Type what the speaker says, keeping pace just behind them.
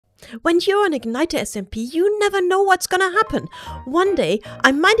When you're an Igniter SMP, you never know what's gonna happen. One day,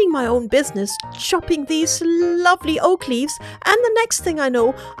 I'm minding my own business, chopping these lovely oak leaves, and the next thing I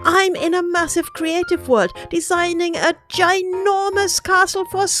know, I'm in a massive creative world, designing a ginormous castle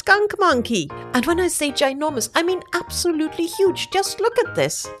for Skunkmunkee. And when I say ginormous, I mean absolutely huge. Just look at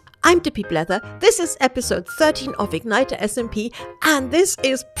this. I'm Dippyblether, this is episode 13 of Igniter SMP, and this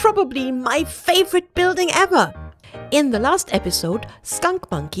is probably my favorite building ever. In the last episode,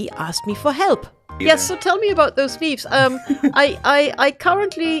 Skunkmunkee asked me for help. Yes, so tell me about those leaves. I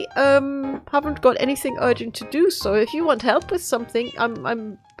currently haven't got anything urgent to do, so if you want help with something,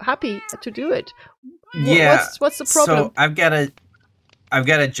 I'm happy to do it. Yeah. What's the problem? So I've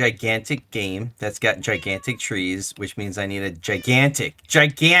got a gigantic game that's got gigantic trees, which means I need a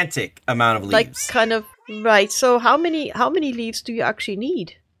gigantic amount of leaves. Like kind of right. So how many leaves do you actually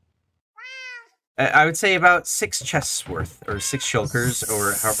need? I would say about 6 chests worth, or 6 shulkers,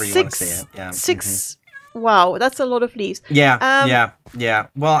 or however you want to say it. Yeah. 6. Wow, that's a lot of leaves. Yeah, yeah.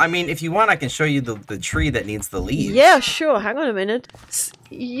 Well, I mean, if you want, I can show you the tree that needs the leaves. Yeah, sure. Hang on a minute.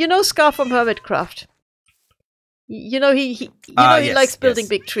 You know Scar from Hermitcraft? You know he likes building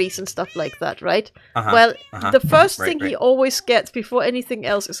big trees and stuff like that, right? Well, the first thing he always gets before anything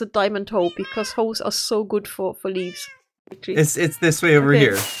else is a diamond hoe, because hoes are so good for leaves. It's this way over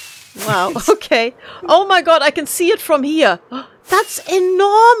here. Wow, okay. Oh my god, I can see it from here. That's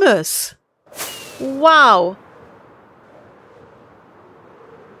enormous. Wow.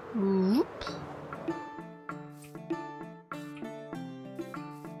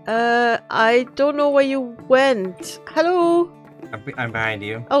 I don't know where you went. Hello? I'm behind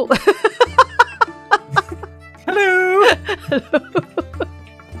you. Oh. Hello. Hello.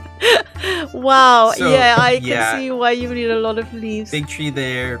 Wow. So, yeah, I can see why you need a lot of leaves. Big tree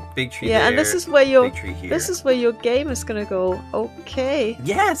there, big tree there. Yeah, and this is where your big tree here. This is where your game is gonna go. Okay.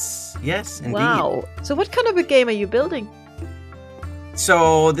 Yes, indeed. Wow. So what kind of a game are you building?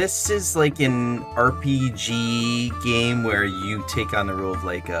 So this is like an RPG game where you take on the role of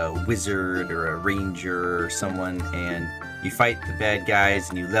like a wizard or a ranger or someone, and you fight the bad guys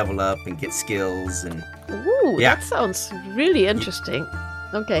and you level up and get skills and. Ooh, that sounds really interesting.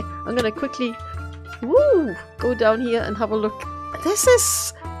 Okay, I'm gonna quickly go down here and have a look.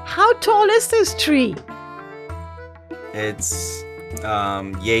 How tall is this tree? It's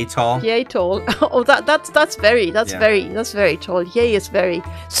yay tall. Yay tall. Oh, that's very tall. Yay is very.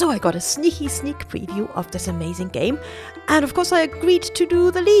 So I got a sneak preview of this amazing game, and of course I agreed to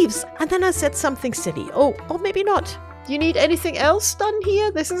do the leaves, and then I said something silly. Oh, or maybe not. Do you need anything else done here?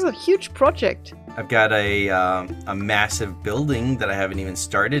 This is a huge project. I've got a massive building that I haven't even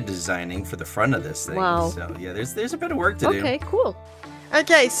started designing for the front of this thing. Wow. So yeah, there's a bit of work to do. Okay, cool.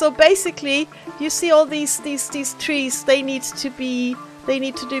 Okay, so basically, you see all these trees. They need to be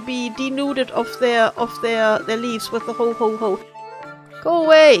denuded of their leaves with the ho. Go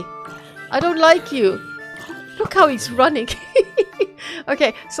away! I don't like you. Look how he's running.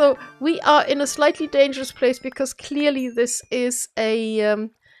 Okay, so we are in a slightly dangerous place because clearly this is a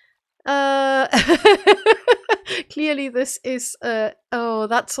clearly this is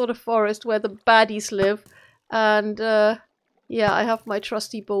that sort of forest where the baddies live, and yeah, I have my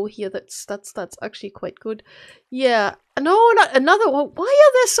trusty bow here. That's actually quite good. Yeah, no, not another one. Why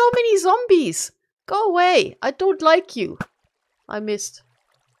are there so many zombies? Go away! I don't like you. I missed.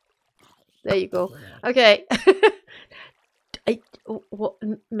 There you go. Okay.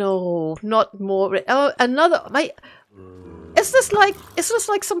 No, not more. Oh, another. Is this like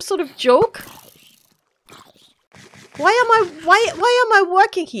some sort of joke? Why am I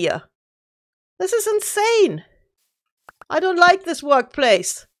working here? This is insane. I don't like this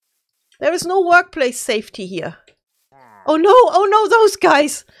workplace. There is no workplace safety here. Oh no, those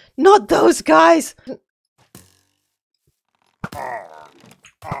guys. Not those guys.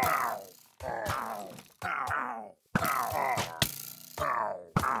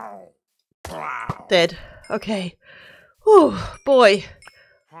 Dead. Okay. Oh, boy.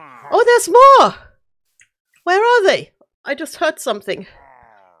 Oh, there's more! Where are they? I just heard something.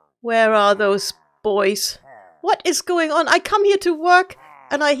 Where are those boys? What is going on? I come here to work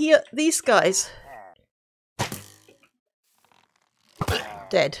and I hear these guys.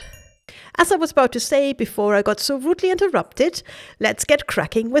 Dead. As I was about to say before I got so rudely interrupted, let's get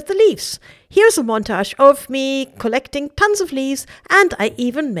cracking with the leaves. Here's a montage of me collecting tons of leaves, and I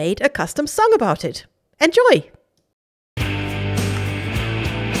even made a custom song about it. Enjoy!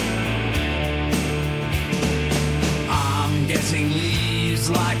 I'm getting leaves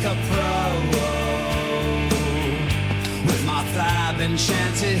like a pro with my fab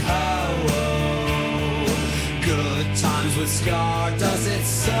enchanted hoe. Good times with Scar does it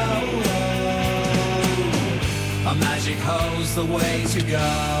so A magic hoe's the way to go.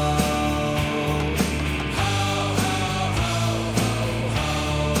 Ho, ho, ho, ho,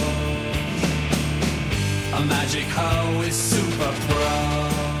 ho. A magic hoe is super pro.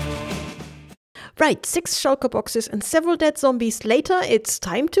 Right, 6 shulker boxes and several dead zombies later, it's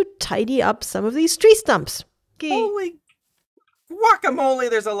time to tidy up some of these tree stumps. Holy guacamole,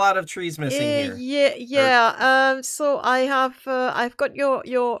 there's a lot of trees missing here. Yeah. So I've got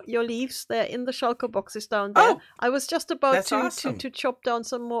your leaves there in the shulker boxes down there. Oh, I was just about that's awesome. to chop down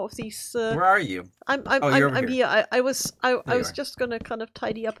some more of these. Where are you? I'm you're over here. I was you are. just gonna kind of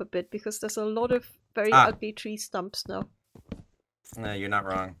tidy up a bit because there's a lot of very ugly tree stumps now. No, you're not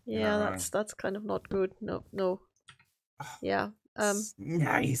wrong. Yeah, that's kind of not good. No. Yeah.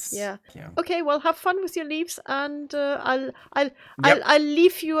 Nice. Yeah. Okay. Well, have fun with your leaves, and I'll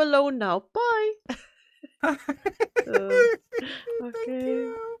leave you alone now. Bye.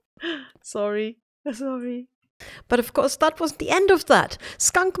 Okay. Sorry. But of course, that wasn't the end of that.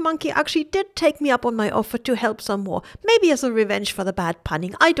 Skunkmunkee actually did take me up on my offer to help some more. Maybe as a revenge for the bad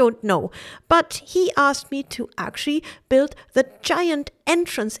punning, I don't know. But he asked me to actually build the giant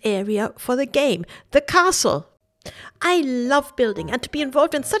entrance area for the game, the castle. I love building, and to be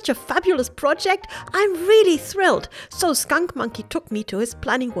involved in such a fabulous project, I'm really thrilled. So Skunkmunkee took me to his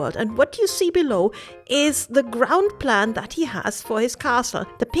planning world, and what you see below is the ground plan that he has for his castle.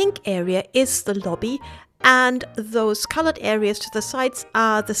 The pink area is the lobby, and those colored areas to the sides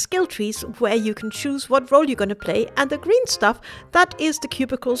are the skill trees where you can choose what role you're going to play, and the green stuff, that is the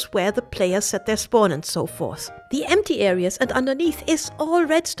cubicles where the players set their spawn and so forth. The empty areas and underneath is all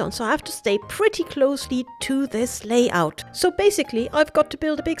redstone, so I have to stay pretty closely to this layout. So basically I've got to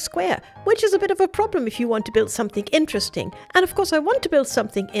build a big square, which is a bit of a problem if you want to build something interesting. And of course I want to build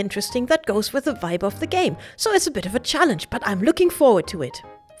something interesting that goes with the vibe of the game, so it's a bit of a challenge, but I'm looking forward to it.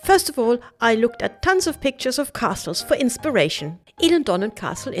 First of all, I looked at tons of pictures of castles for inspiration. Elendonnan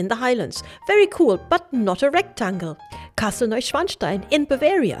Castle in the Highlands. Very cool, but not a rectangle. Castle Neuschwanstein in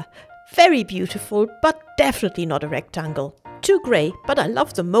Bavaria. Very beautiful, but definitely not a rectangle. Too grey, but I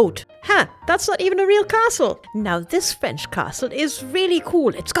love the moat. That's not even a real castle. Now this French castle is really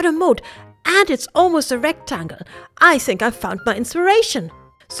cool. It's got a moat, and it's almost a rectangle. I think I've found my inspiration.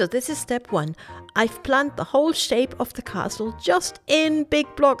 So this is step 1. I've planned the whole shape of the castle just in big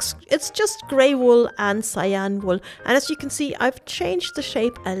blocks. It's just grey wool and cyan wool. And as you can see, I've changed the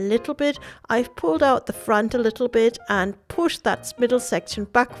shape a little bit. I've pulled out the front a little bit and pushed that middle section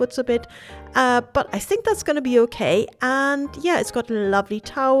backwards a bit. But I think that's going to be okay. And yeah, it's got lovely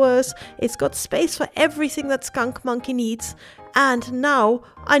towers. It's got space for everything that Skunkmunkee needs. And now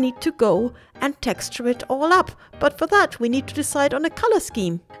I need to go and texture it all up. But for that, we need to decide on a color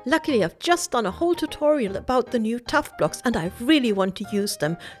scheme. Luckily, I've just done a whole tutorial about the new tuff blocks, and I really want to use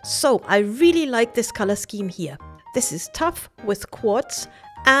them. So I really like this color scheme here. This is tuff with quartz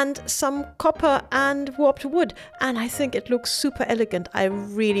and some copper and warped wood, and I think it looks super elegant. I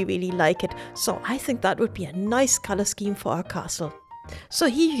really like it. So I think that would be a nice color scheme for our castle. So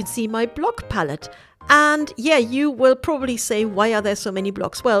here you can see my block palette. And yeah, you will probably say, why are there so many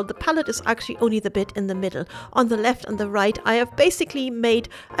blocks? Well, the palette is actually only the bit in the middle. On the left and the right, I have basically made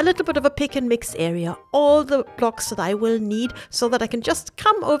a little bit of a pick and mix area. All the blocks that I will need, so that I can just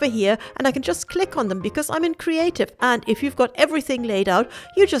come over here and I can just click on them because I'm in creative. And if you've got everything laid out,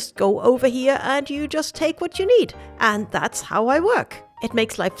 you just go over here and you just take what you need. And that's how I work. It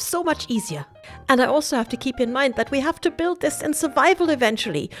makes life so much easier. And I also have to keep in mind that we have to build this in survival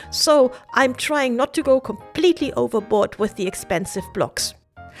eventually, so I'm trying not to go completely overboard with the expensive blocks.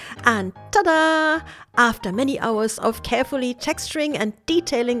 And ta-da! After many hours of carefully texturing and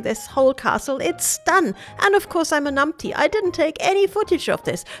detailing this whole castle, it's done. And of course I'm a numpty. I didn't take any footage of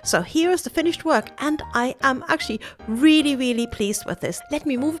this. So here is the finished work, and I am actually really pleased with this. Let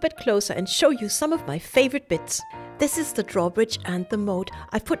me move a bit closer and show you some of my favorite bits. This is the drawbridge and the moat.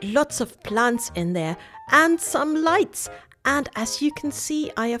 I've put lots of plants in there and some lights. And as you can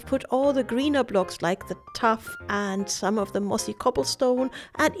see, I have put all the greener blocks like the tuff and some of the mossy cobblestone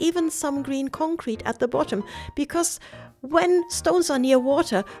and even some green concrete at the bottom, because when stones are near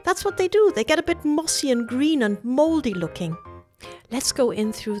water, that's what they do. They get a bit mossy and green and moldy looking. Let's go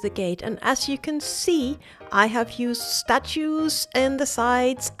in through the gate, and as you can see, I have used statues in the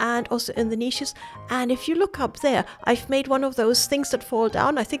sides and also in the niches. And if you look up there, I've made one of those things that fall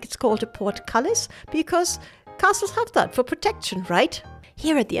down. I think it's called a portcullis, because castles have that for protection, right?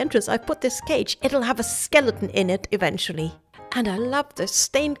 Here at the entrance, I've put this cage. It'll have a skeleton in it eventually. And I love the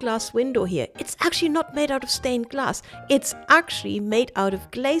stained glass window here. It's actually not made out of stained glass. It's actually made out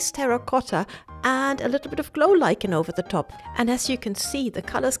of glazed terracotta and a little bit of glow lichen over the top. And as you can see, the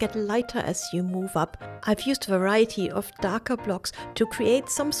colors get lighter as you move up. I've used a variety of darker blocks to create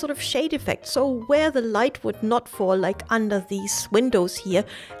some sort of shade effect. So where the light would not fall, like under these windows here,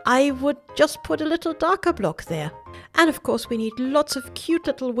 I would just put a little darker block there. And of course we need lots of cute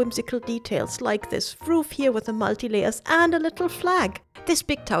little whimsical details like this roof here with the multi-layers and a little flag. This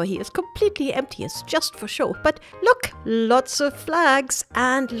big tower here is completely empty, it's just for show. But look, lots of flags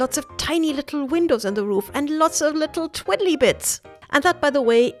and lots of tiny little windows in the roof and lots of little twiddly bits. And that, by the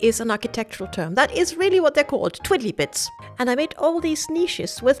way, is an architectural term. That is really what they're called, twiddly bits. And I made all these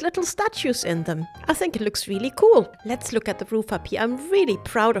niches with little statues in them. I think it looks really cool. Let's look at the roof up here. I'm really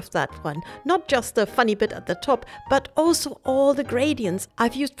proud of that one. Not just the funny bit at the top, but also all the gradients.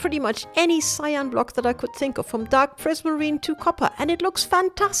 I've used pretty much any cyan block that I could think of, from dark prismarine to copper, and it looks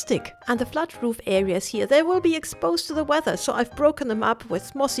fantastic. And the flat roof areas here, they will be exposed to the weather, so I've broken them up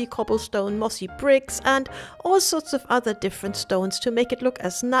with mossy cobblestone, mossy bricks, and all sorts of other different stones to make it look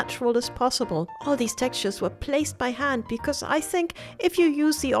as natural as possible. All these textures were placed by hand because I think if you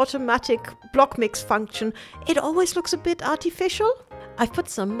use the automatic block mix function, it always looks a bit artificial. I've put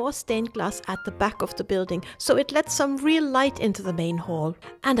some more stained glass at the back of the building so it lets some real light into the main hall.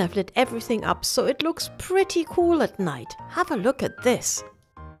 And I've lit everything up so it looks pretty cool at night. Have a look at this.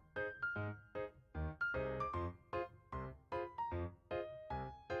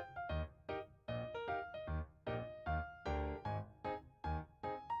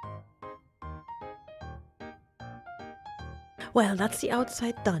 Well, that's the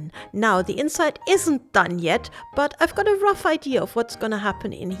outside done. Now, the inside isn't done yet, but I've got a rough idea of what's going to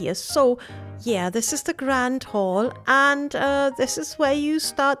happen in here. So, yeah, this is the grand hall, and this is where you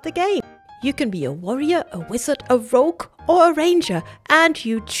start the game. You can be a warrior, a wizard, a rogue, or a ranger, and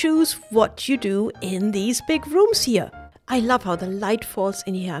you choose what you do in these big rooms here. I love how the light falls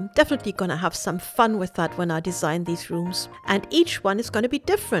in here. I'm definitely gonna have some fun with that when I design these rooms. And each one is gonna be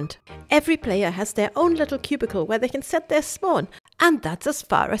different. Every player has their own little cubicle where they can set their spawn. And that's as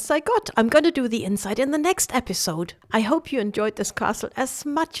far as I got. I'm gonna do the inside in the next episode. I hope you enjoyed this castle as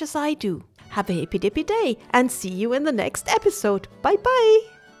much as I do. Have a hippy dippy day and see you in the next episode. Bye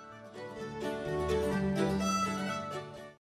bye!